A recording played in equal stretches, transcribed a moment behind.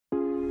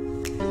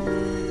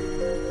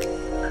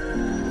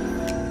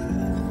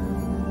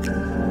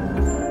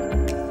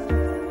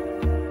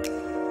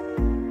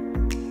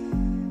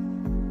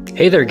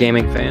Hey there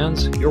gaming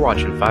fans, you're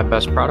watching 5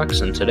 Best Products,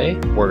 and today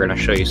we're going to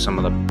show you some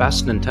of the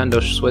best Nintendo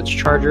Switch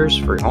chargers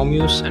for home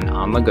use and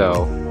on the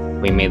go.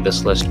 We made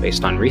this list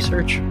based on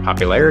research,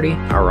 popularity,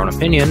 our own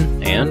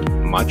opinion, and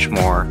much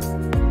more.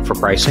 For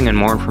pricing and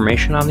more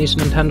information on these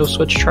Nintendo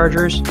Switch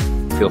chargers,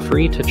 feel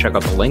free to check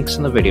out the links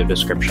in the video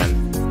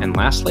description. And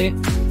lastly,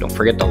 don't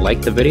forget to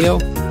like the video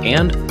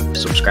and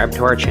subscribe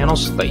to our channel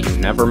so that you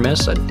never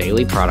miss a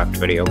daily product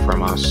video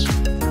from us.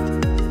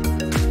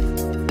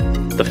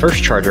 The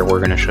first charger we're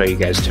going to show you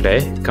guys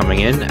today, coming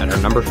in at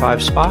our number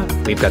 5 spot,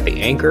 we've got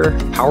the Anker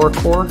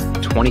PowerCore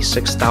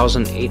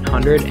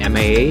 26800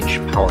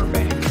 mAh power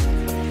bank.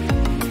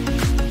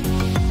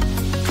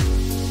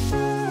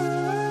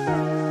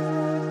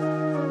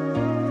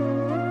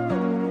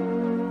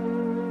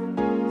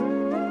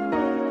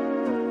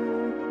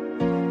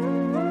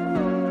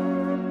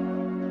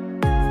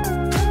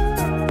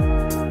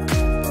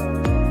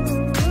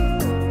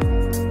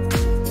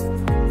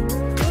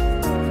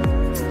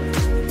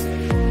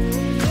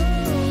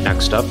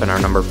 Next up in our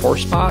number 4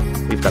 spot,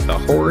 we've got the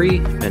HORI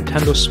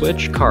Nintendo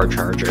Switch car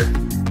charger.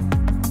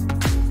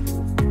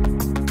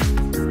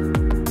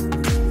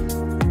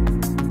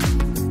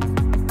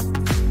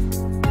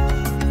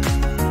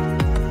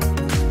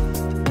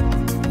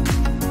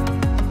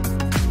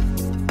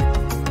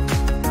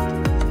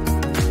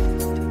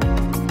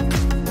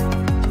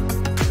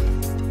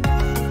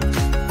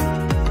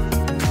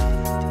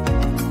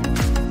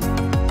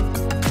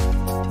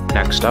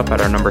 Next up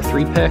at our number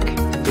 3 pick,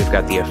 we've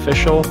got the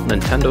official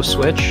Nintendo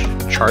Switch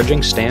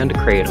charging stand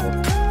Cradle.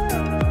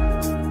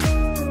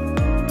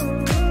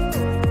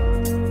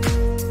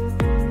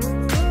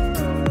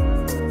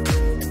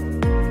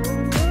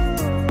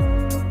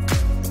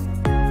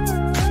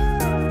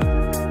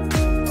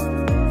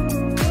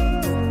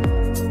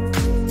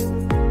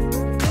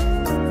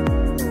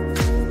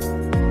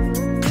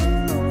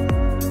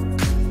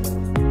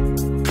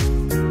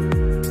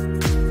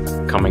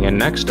 Coming in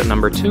next at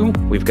number 2,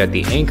 we've got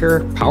the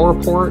Anker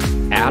PowerPort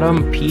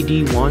Atom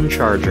PD1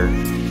 charger.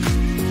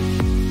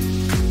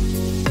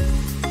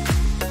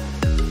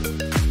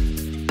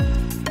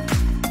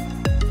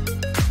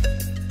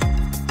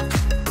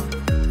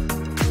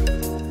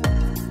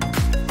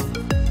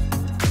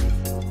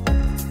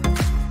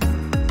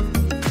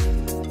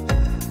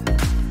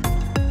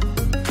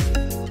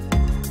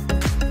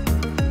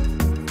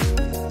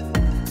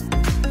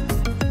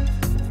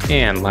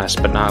 And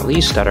last but not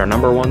least, at our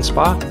number 1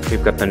 spot,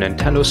 we've got the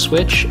Nintendo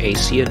Switch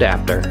AC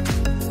adapter.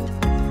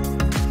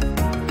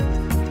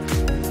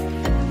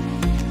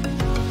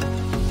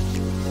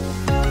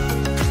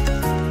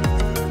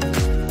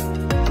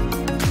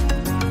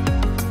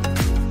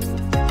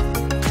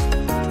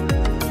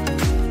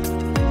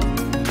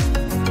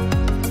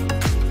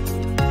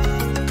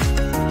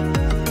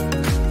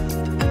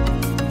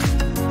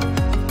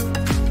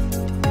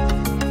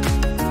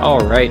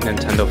 Alright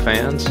Nintendo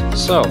fans,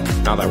 so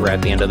now that we're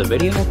at the end of the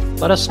video,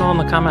 let us know in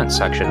the comments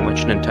section which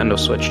Nintendo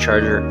Switch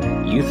charger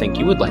you think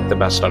you would like the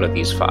best out of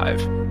these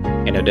 5.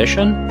 In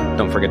addition,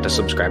 don't forget to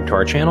subscribe to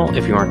our channel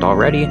if you aren't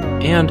already,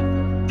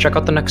 and check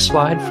out the next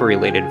slide for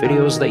related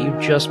videos that you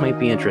just might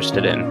be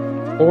interested in.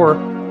 Or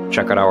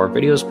check out our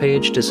videos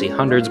page to see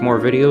hundreds more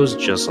videos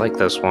just like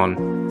this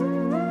one.